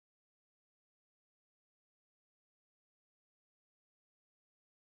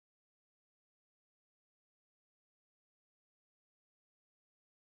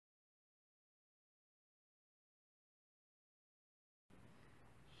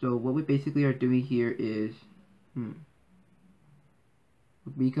So what we basically are doing here is we'll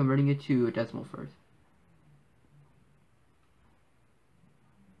be converting it to a decimal first.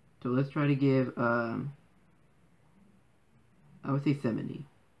 So let's try to give I would say 70.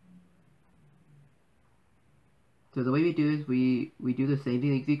 So the way we do is we do the same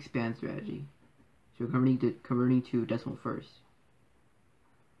thing as the expand strategy. So we're converting to decimal first.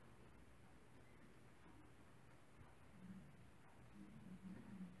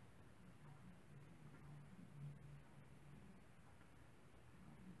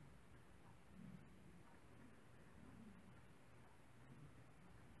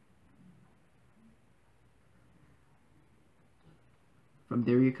 From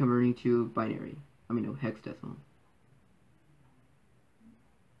there you're converting to binary. Hexadecimal.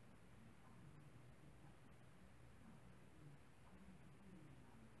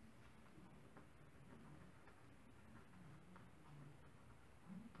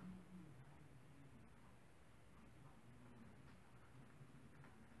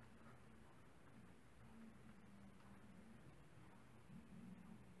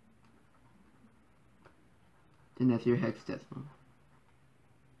 And that's your hexadecimal.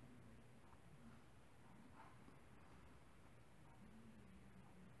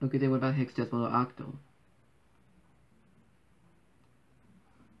 Okay, then what about hexadecimal or octal?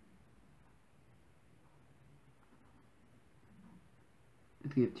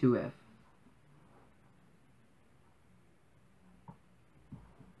 Let's give 2F.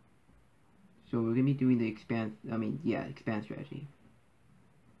 So we're gonna be doing the expand strategy.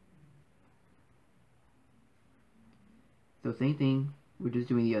 So same thing, we're just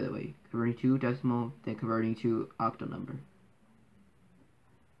doing the other way. Converting to decimal, then converting to octal number.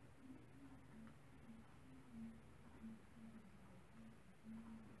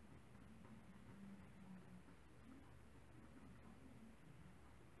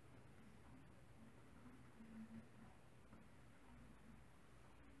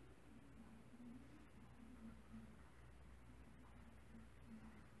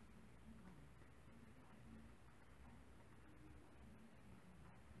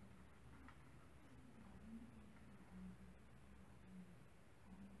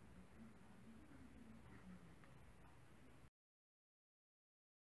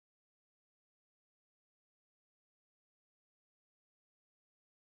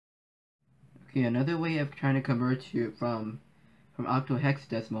 Okay, another way of trying to convert from octal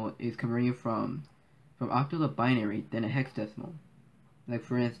hexadecimal is converting from octal to binary, then a hexadecimal. Like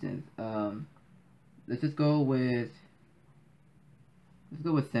for instance, let's go with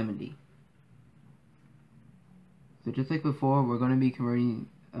 70. So just like before, we're going to be converting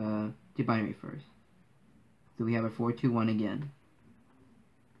to binary first. So we have a 421 again.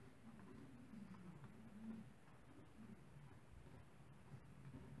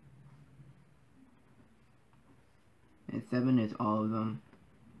 And 7 is all of them.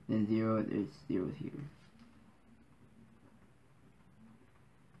 Then 0, there's zeros here.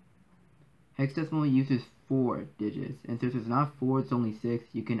 Hexadecimal uses 4 digits, and since it's not 4, it's only 6,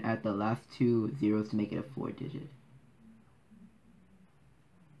 you can add the last 2 zeros to make it a 4 digit.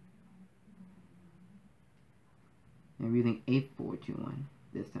 And we're using 8421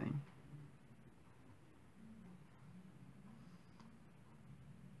 this time.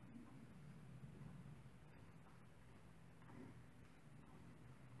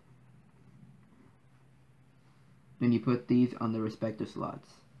 Then you put these on the respective slots.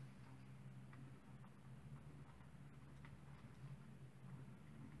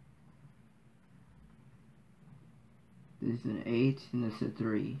 This is an 8 and this is a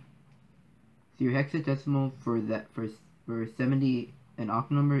 3. So your hexadecimal for 70 an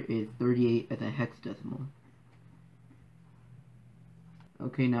octal number is 38 as a hexadecimal.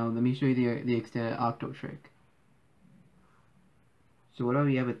 Okay, now let me show you the extended octal trick. So what if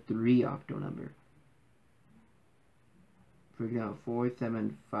we have a 3 octal number? For example,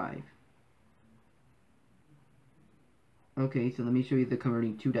 475. Okay, so let me show you the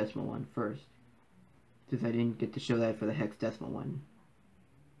converting to decimal one first, since I didn't get to show that for the hexadecimal one.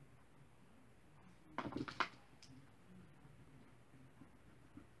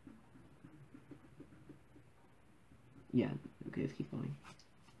 Yeah, okay, let's keep going.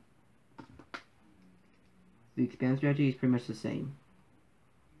 The expand strategy is pretty much the same,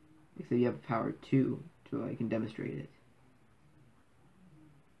 except you have power 2, so I can demonstrate it.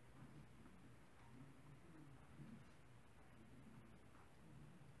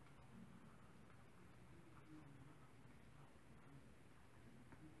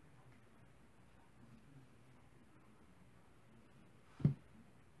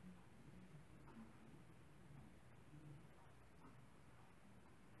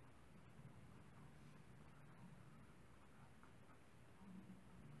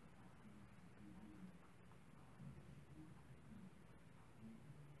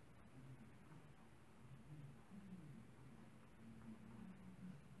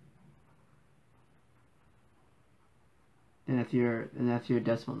 and that's your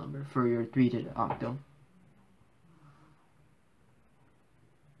decimal number for your 3-digit octal.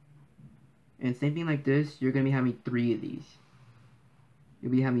 And same thing like this, you're gonna be having 3 of these.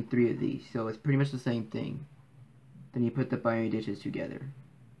 You'll be having 3 of these, so it's pretty much the same thing. Then you put the binary digits together.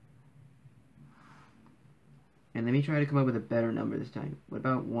 And let me try to come up with a better number this time. What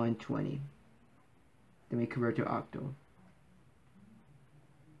about 120? Then we convert to octal.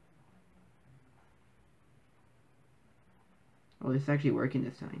 Oh, this is actually working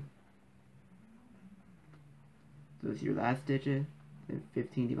this time. So it's your last digit, then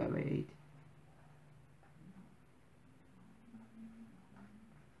 15 divided by 8.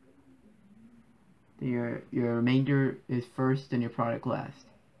 Then your remainder is first, and your product last.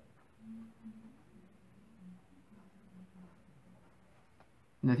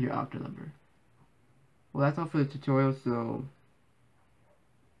 And that's your octal number. Well, that's all for the tutorial, so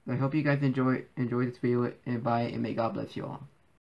I hope you guys enjoy this video, and bye, and may God bless you all.